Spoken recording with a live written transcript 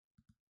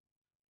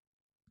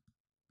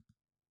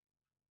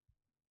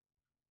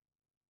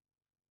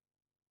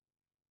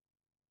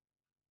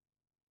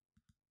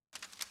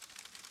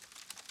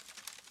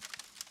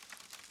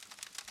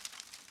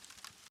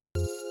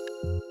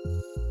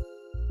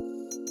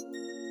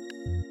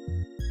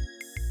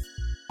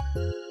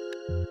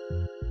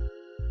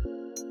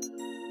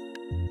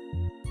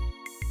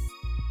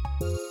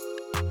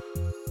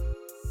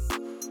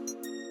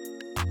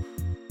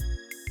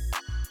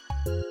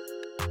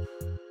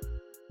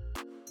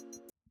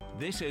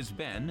This has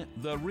been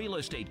The Real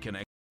Estate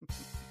Connection.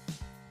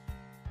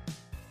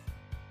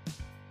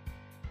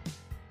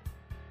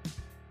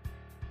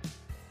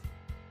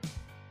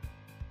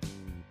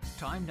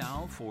 Time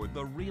now for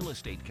The Real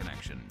Estate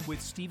Connection with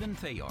Stephen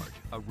Thayard,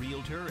 a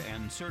realtor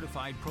and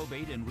certified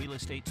probate and real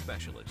estate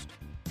specialist.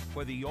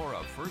 Whether you're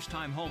a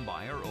first-time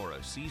homebuyer or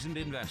a seasoned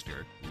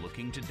investor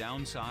looking to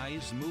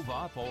downsize, move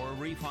up, or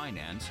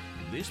refinance,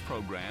 this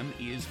program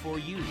is for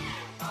you.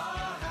 A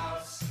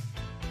house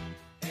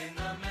in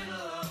the middle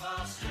of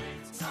our street.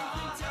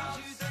 Something tells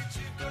you that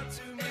you've got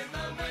to move in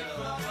the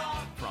middle of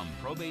our... From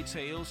probate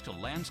sales to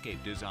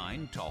landscape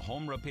design to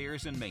home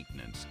repairs and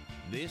maintenance,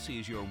 this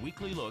is your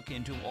weekly look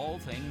into all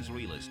things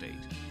real estate.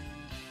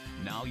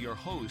 Now your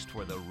host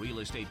for The Real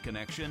Estate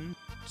Connection,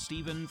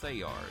 Stephen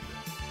Thayard.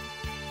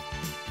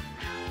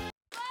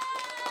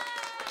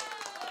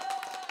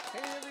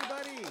 Hey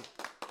everybody!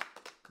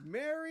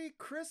 Merry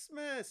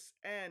Christmas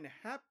and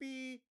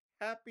happy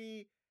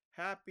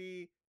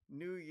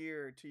New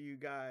Year to you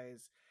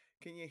guys.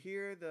 Can you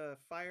hear the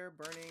fire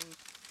burning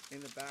in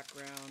the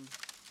background?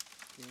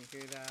 Can you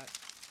hear that?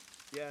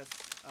 Yes,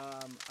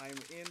 I'm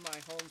in my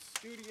home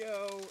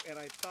studio and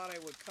I thought I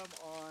would come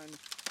on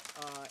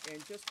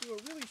and just do a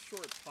really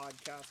short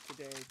podcast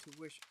today to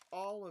wish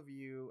all of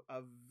you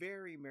a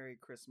very Merry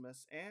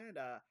Christmas and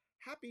a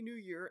Happy New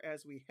Year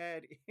as we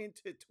head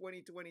into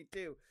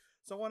 2022.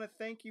 So I want to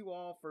thank you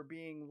all for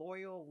being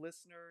loyal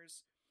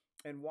listeners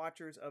and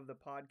watchers of the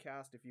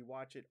podcast if you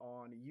watch it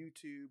on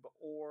YouTube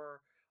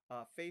or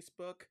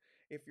Facebook.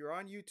 If you're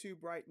on YouTube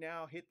right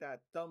now, hit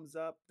that thumbs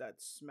up,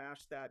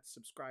 smash that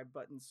subscribe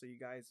button so you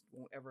guys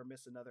won't ever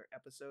miss another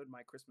episode,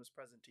 my Christmas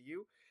present to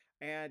you.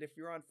 And if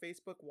you're on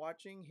Facebook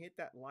watching, hit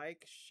that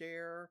like,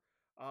 share,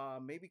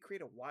 maybe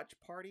create a watch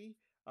party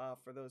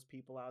for those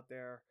people out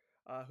there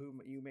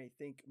whom you may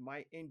think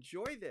might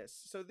enjoy this.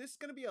 So this is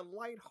going to be a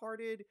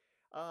lighthearted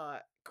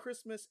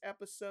Christmas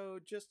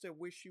episode just to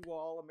wish you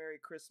all a Merry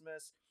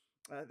Christmas.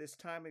 This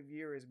time of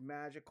year is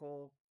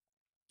magical.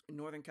 In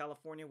Northern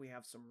California, we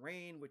have some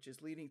rain, which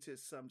is leading to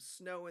some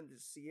snow in the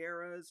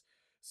Sierras.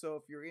 So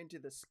if you're into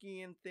the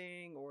skiing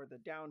thing or the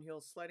downhill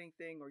sledding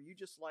thing, or you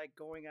just like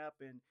going up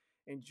and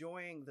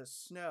enjoying the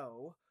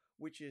snow,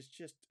 which is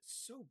just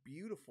so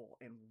beautiful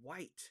and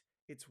white.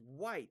 It's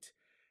white.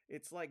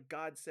 It's like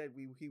God said,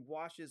 He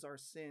washes our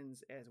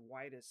sins as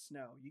white as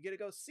snow. You get to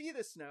go see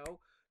the snow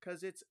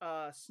because it's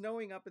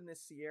snowing up in the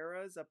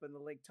Sierras, up in the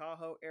Lake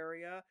Tahoe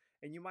area.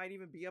 And you might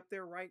even be up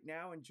there right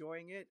now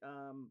enjoying it.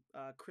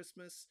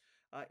 Christmas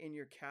in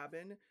your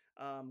cabin.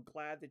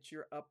 Glad that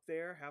you're up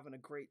there having a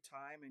great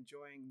time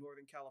enjoying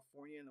Northern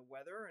California and the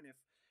weather. And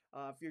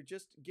if you're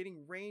just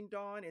getting rained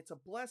on, it's a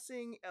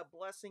blessing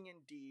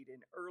indeed.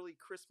 An early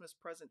Christmas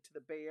present to the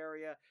Bay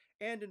Area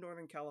and to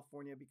Northern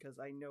California because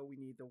I know we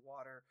need the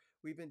water.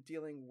 We've been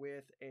dealing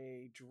with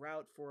a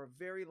drought for a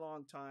very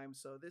long time.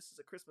 So this is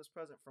a Christmas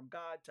present from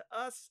God to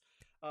us,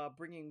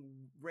 bringing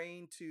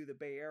rain to the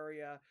Bay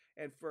Area.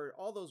 And for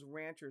all those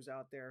ranchers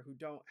out there who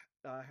don't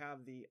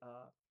have the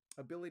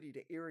ability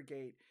to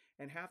irrigate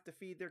and have to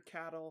feed their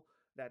cattle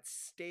that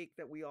steak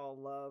that we all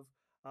love,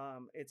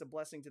 it's a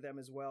blessing to them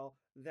as well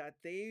that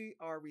they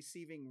are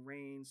receiving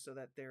rain so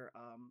that their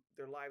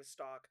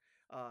livestock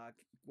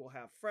will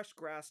have fresh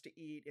grass to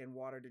eat and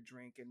water to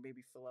drink and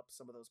maybe fill up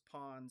some of those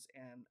ponds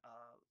and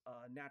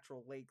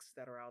natural lakes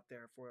that are out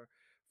there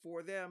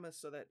for them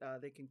so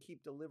that they can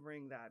keep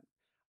delivering that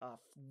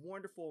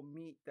wonderful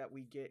meat that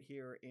we get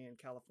here in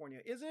California.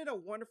 Isn't it a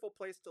wonderful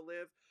place to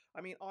live?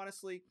 I mean,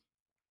 honestly,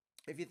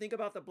 if you think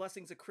about the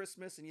blessings of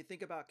Christmas and you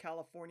think about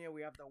California,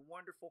 we have the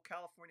wonderful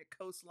California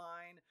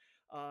coastline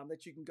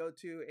that you can go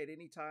to at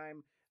any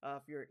time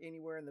if you're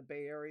anywhere in the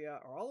Bay Area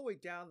or all the way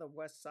down the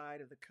west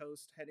side of the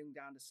coast, heading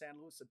down to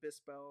San Luis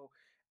Obispo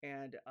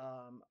and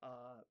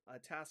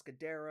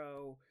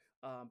Atascadero,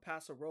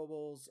 Paso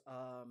Robles,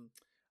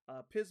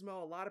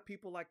 Pismo. A lot of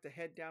people like to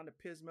head down to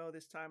Pismo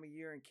this time of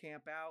year and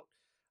camp out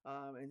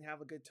and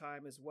have a good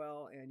time as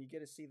well. And you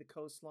get to see the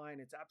coastline.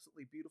 It's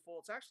absolutely beautiful.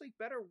 It's actually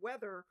better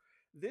weather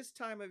this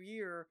time of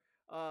year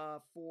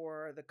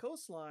for the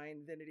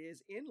coastline than it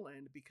is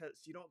inland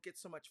because you don't get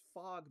so much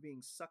fog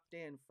being sucked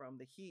in from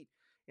the heat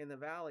in the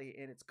valley,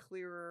 and it's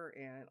clearer,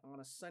 and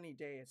on a sunny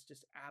day it's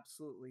just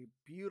absolutely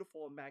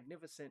beautiful and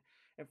magnificent.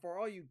 And for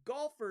all you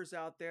golfers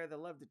out there that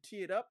love to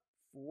tee it up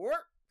for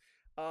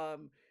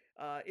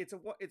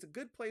it's a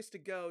good place to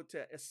go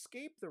to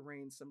escape the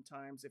rain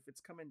sometimes if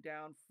it's coming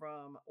down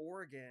from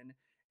Oregon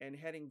and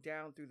heading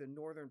down through the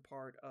northern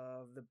part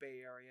of the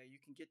Bay Area. You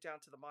can get down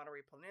to the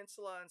Monterey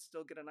Peninsula and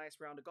still get a nice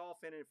round of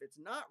golf in. And if it's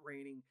not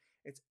raining,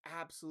 it's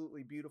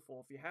absolutely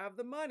beautiful. If you have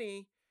the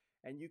money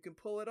and you can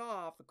pull it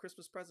off, a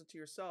Christmas present to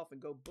yourself,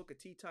 and go book a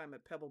tee time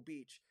at Pebble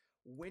Beach.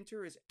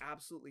 Winter is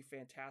absolutely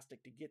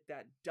fantastic to get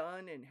that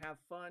done and have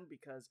fun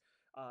because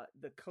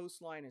the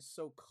coastline is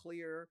so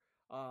clear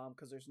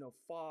because there's no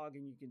fog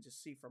and you can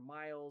just see for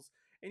miles.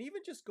 And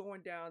even just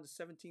going down to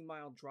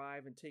 17-mile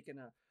drive and taking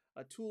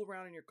a tool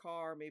around in your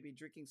car, maybe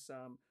drinking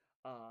some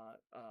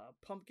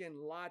pumpkin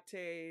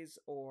lattes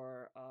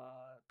or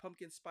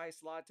pumpkin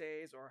spice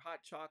lattes or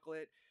hot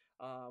chocolate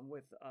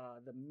with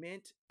the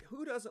mint.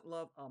 Who doesn't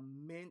love a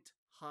mint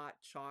hot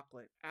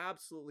chocolate?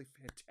 Absolutely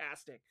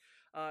fantastic.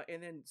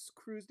 And then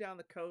cruise down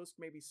the coast,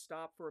 maybe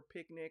stop for a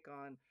picnic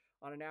on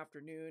an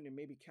afternoon and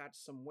maybe catch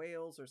some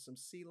whales or some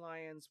sea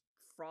lions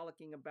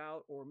frolicking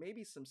about, or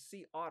maybe some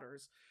sea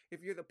otters.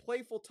 If you're the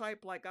playful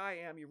type like I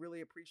am, you really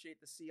appreciate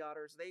the sea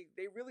otters.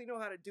 They really know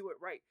how to do it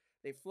right.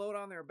 They float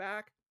on their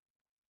back,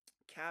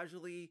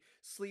 casually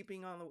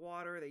sleeping on the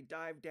water. They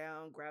dive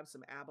down, grab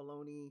some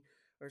abalone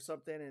or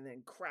something, and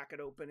then crack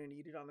it open and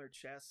eat it on their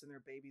chests, and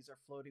their babies are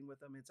floating with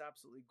them. It's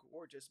absolutely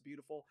gorgeous,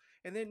 beautiful.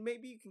 And then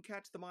maybe you can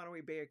catch the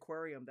Monterey Bay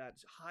Aquarium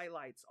that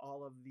highlights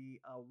all of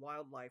the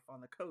wildlife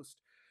on the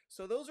coast.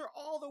 So those are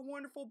all the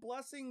wonderful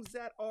blessings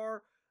that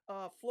are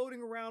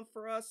floating around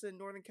for us in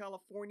Northern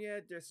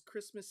California this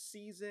Christmas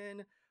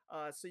season.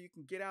 So you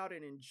can get out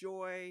and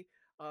enjoy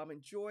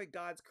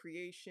God's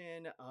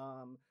creation.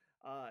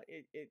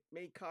 It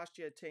may cost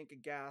you a tank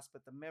of gas,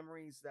 but the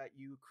memories that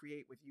you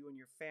create with you and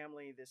your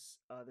family this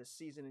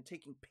season, and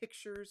taking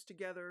pictures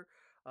together,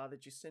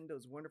 that you send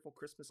those wonderful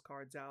Christmas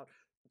cards out.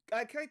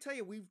 Can I tell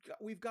you,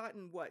 we've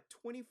gotten what,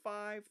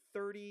 25,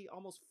 30,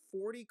 almost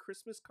 40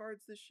 Christmas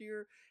cards this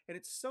year, and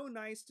it's so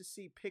nice to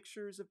see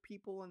pictures of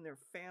people and their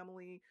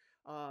family,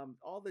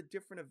 all the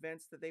different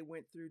events that they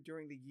went through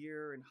during the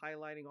year, and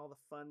highlighting all the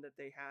fun that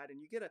they had.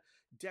 And you get to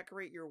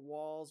decorate your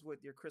walls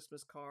with your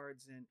Christmas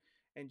cards,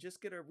 and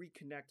just get to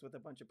reconnect with a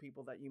bunch of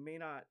people that you may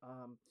not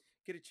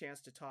get a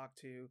chance to talk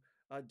to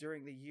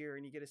during the year,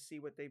 and you get to see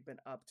what they've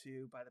been up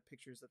to by the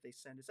pictures that they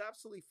send. It's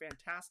absolutely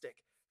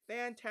fantastic.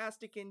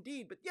 Fantastic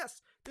indeed. But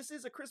yes, this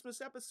is a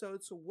Christmas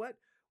episode, so what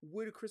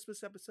would a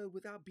Christmas episode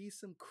without be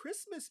some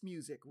Christmas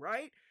music,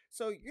 right?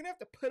 So you're gonna have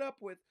to put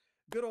up with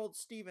good old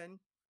Steven.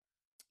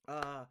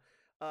 Oh,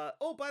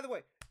 by the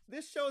way,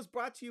 this show is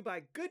brought to you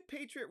by Good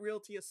Patriot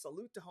Realty, a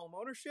salute to home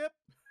ownership.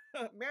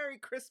 Merry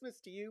Christmas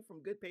to you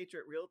from Good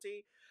Patriot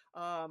Realty.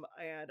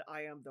 And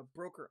I am the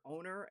broker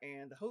owner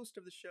and the host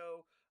of the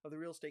show of the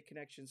Real Estate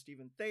Connection,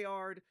 Stephen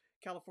Thayard,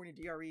 California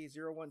DRE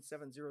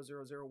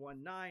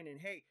 017000019.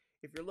 And hey,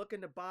 if you're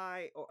looking to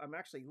buy, or I'm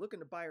actually looking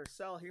to buy or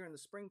sell here in the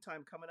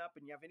springtime coming up,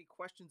 and you have any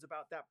questions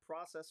about that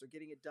process or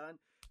getting it done,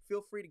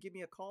 feel free to give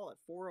me a call at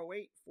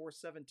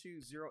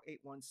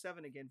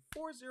 408-472-0817. Again,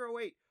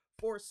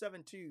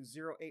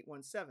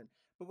 408-472-0817.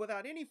 But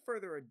without any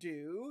further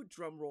ado,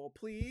 drum roll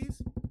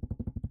please,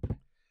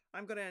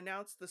 I'm going to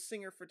announce the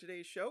singer for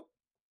today's show.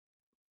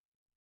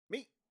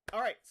 Me. All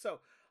right,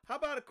 so how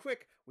about a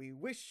quick, we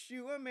wish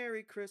you a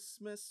Merry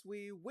Christmas,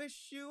 we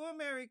wish you a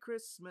Merry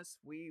Christmas,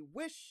 we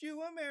wish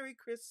you a Merry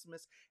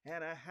Christmas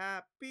and a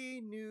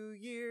Happy New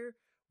Year.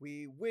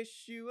 We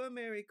wish you a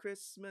Merry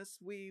Christmas,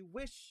 we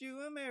wish you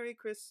a Merry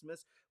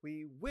Christmas,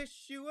 we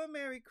wish you a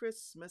Merry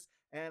Christmas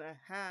and a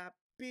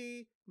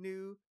Happy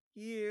New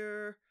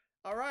Year.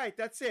 All right,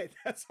 that's it.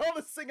 That's all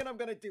the singing I'm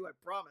going to do, I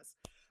promise.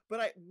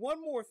 But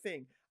one more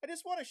thing. I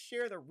just want to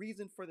share the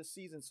reason for the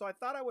season. So I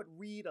thought I would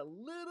read a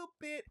little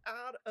bit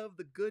out of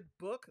the good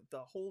book,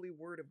 the Holy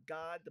Word of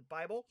God, the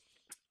Bible.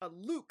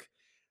 Luke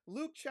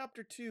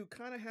chapter 2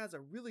 kind of has a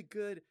really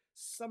good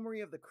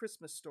summary of the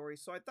Christmas story.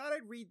 So I thought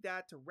I'd read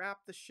that to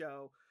wrap the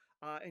show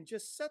and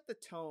just set the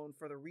tone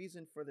for the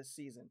reason for the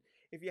season.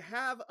 If you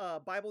have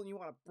a Bible and you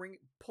want to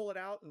pull it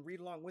out and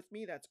read along with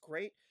me, that's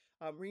great.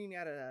 I'm reading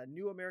out a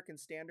New American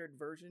Standard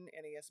Version,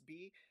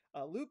 NASB,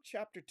 Luke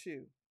chapter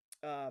 2.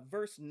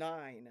 Verse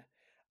 9,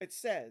 it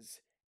says,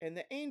 and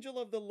the angel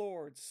of the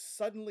Lord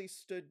suddenly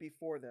stood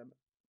before them.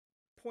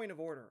 Point of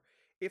order.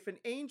 If an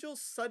angel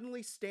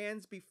suddenly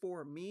stands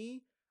before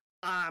me,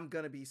 I'm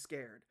going to be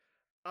scared.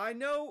 I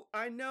know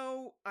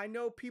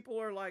people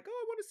are like, oh,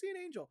 I want to see an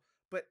angel.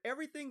 But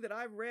everything that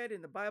I've read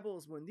in the Bible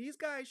is when these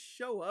guys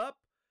show up,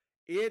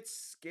 it's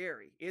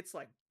scary. It's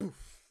like,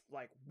 poof,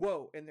 like,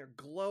 whoa. And they're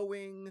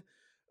glowing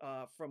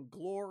from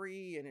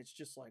glory, and it's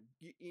just like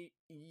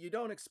you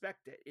don't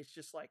expect it. It's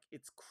just like,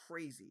 it's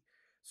crazy.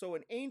 So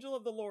an angel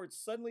of the Lord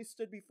suddenly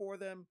stood before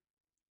them,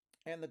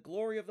 and the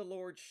glory of the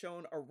Lord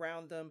shone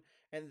around them,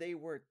 and they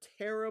were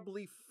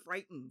terribly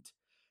frightened.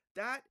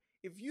 That,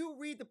 if you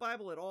read the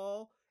Bible at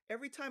all,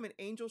 every time an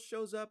angel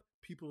shows up,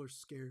 people are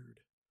scared.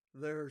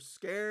 They're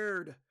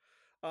scared.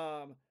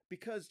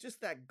 Because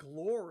just that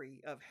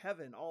glory of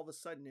heaven all of a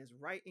sudden is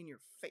right in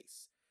your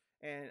face.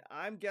 And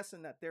I'm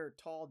guessing that they're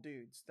tall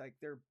dudes, like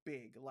they're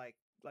big, like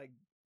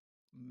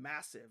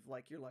massive,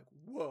 like you're like,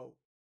 whoa.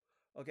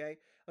 Okay.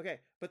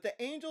 But the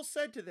angel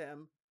said to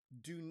them,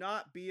 do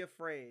not be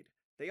afraid.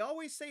 They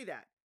always say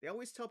that. They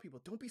always tell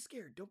people, don't be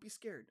scared. Don't be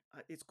scared.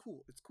 It's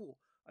cool. It's cool.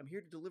 I'm here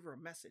to deliver a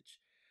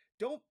message.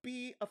 Don't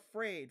be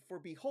afraid, for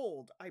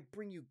behold, I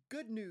bring you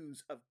good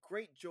news of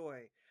great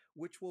joy,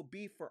 which will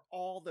be for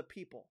all the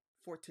people.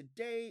 For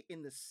today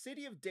in the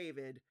city of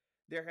David,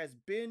 there has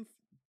been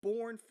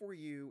born for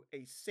you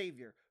a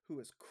Savior, who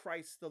is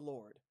Christ the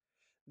Lord.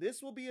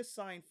 This will be a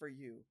sign for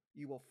you.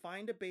 You will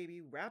find a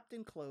baby wrapped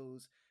in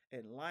clothes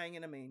and lying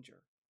in a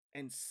manger.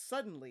 And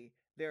suddenly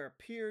there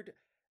appeared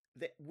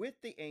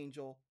with the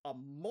angel a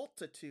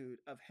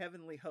multitude of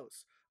heavenly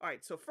hosts. All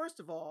right, so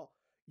first of all,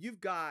 you've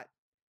got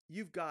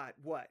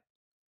what?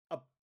 a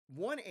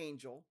one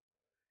angel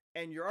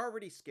and you're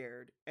already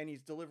scared and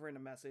he's delivering a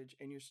message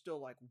and you're still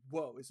like,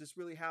 whoa, is this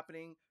really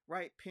happening?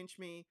 Right? Pinch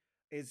me.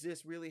 Is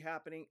this really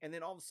happening? And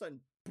then all of a sudden,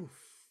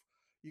 poof,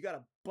 you got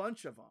a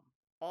bunch of them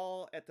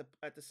all at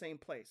the same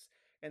place.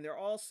 And they're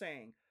all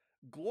saying,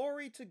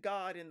 glory to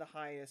God in the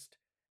highest,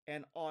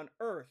 and on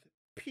earth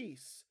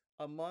peace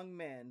among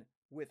men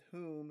with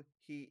whom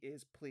he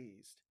is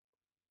pleased.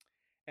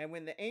 And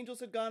when the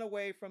angels had gone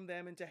away from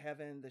them into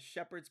heaven, the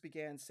shepherds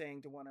began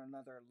saying to one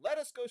another, let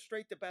us go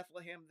straight to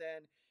Bethlehem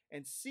then,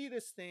 and see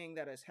this thing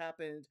that has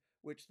happened,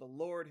 which the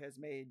Lord has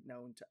made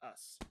known to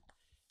us.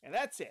 And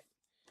that's it.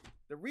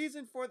 The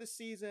reason for the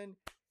season,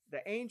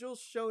 the angels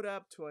showed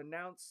up to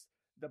announce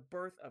the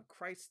birth of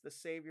Christ the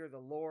Savior, the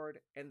Lord,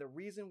 and the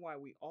reason why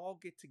we all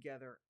get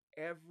together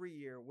every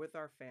year with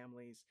our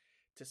families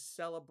to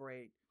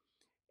celebrate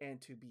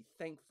and to be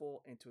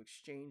thankful and to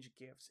exchange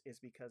gifts is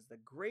because the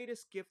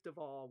greatest gift of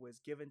all was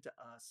given to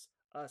us,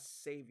 a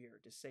Savior,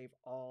 to save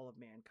all of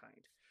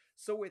mankind.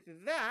 So with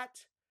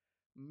that,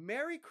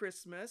 Merry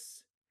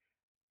Christmas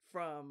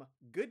from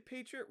Good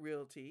Patriot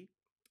Realty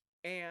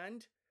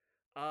and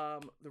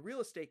the Real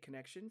Estate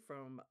Connection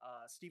from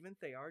Stephen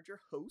Theard,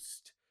 your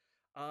host.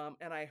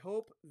 And I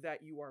hope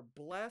that you are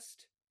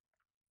blessed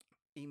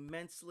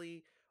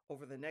immensely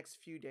over the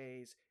next few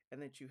days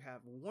and that you have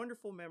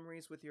wonderful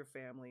memories with your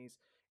families.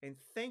 And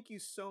thank you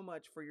so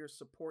much for your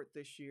support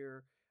this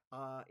year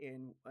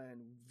in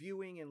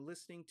viewing and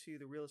listening to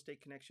the Real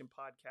Estate Connection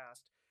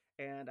podcast.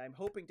 And I'm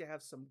hoping to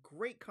have some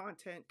great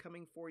content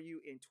coming for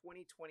you in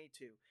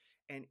 2022.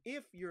 And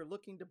if you're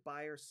looking to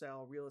buy or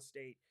sell real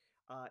estate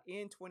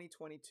in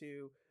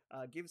 2022,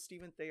 give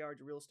Stephen Theard,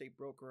 your real estate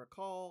broker, a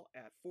call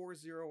at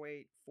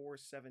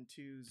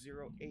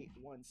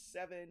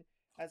 408-472-0817.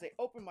 As I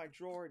open my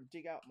drawer and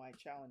dig out my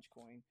challenge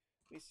coin,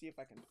 let me see if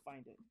I can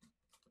find it.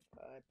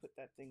 I put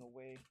that thing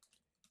away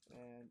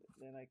and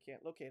then I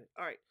can't locate it.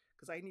 All right,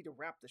 because I need to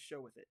wrap the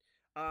show with it.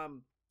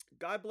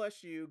 God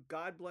bless you.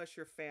 God bless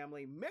your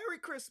family. Merry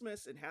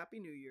Christmas and Happy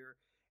New Year.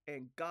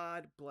 And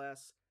God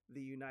bless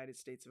the United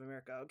States of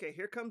America. Okay,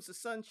 here comes the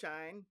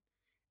sunshine.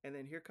 And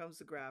then here comes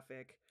the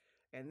graphic.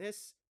 And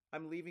this,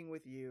 I'm leaving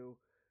with you.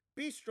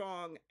 Be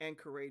strong and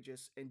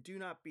courageous, and do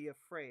not be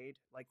afraid,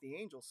 like the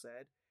angel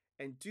said.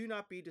 And do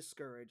not be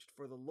discouraged,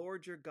 for the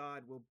Lord your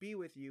God will be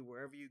with you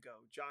wherever you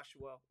go.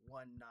 Joshua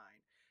 1:9.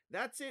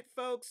 That's it,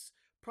 folks.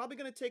 Probably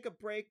going to take a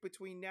break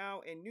between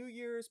now and New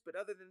Year's, but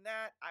other than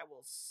that, I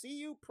will see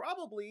you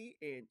probably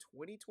in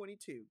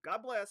 2022.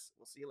 God bless.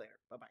 We'll see you later.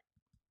 Bye-bye.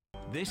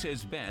 This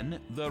has been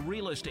The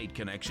Real Estate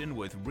Connection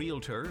with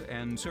Realtor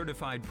and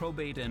Certified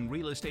Probate and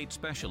Real Estate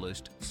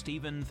Specialist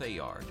Stephen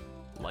Theard.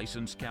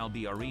 Licensed Cal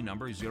BRE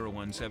number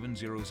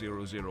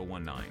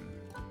 0170019.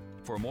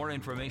 For more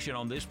information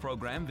on this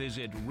program,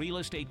 visit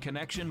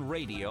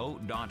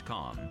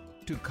realestateconnectionradio.com.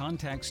 To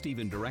contact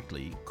Stephen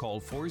directly,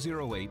 call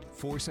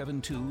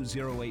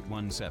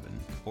 408-472-0817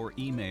 or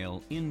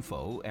email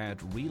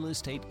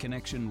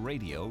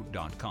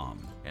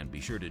info@realestateconnectionradio.com. And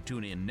be sure to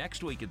tune in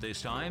next week at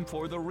this time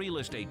for The Real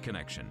Estate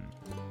Connection.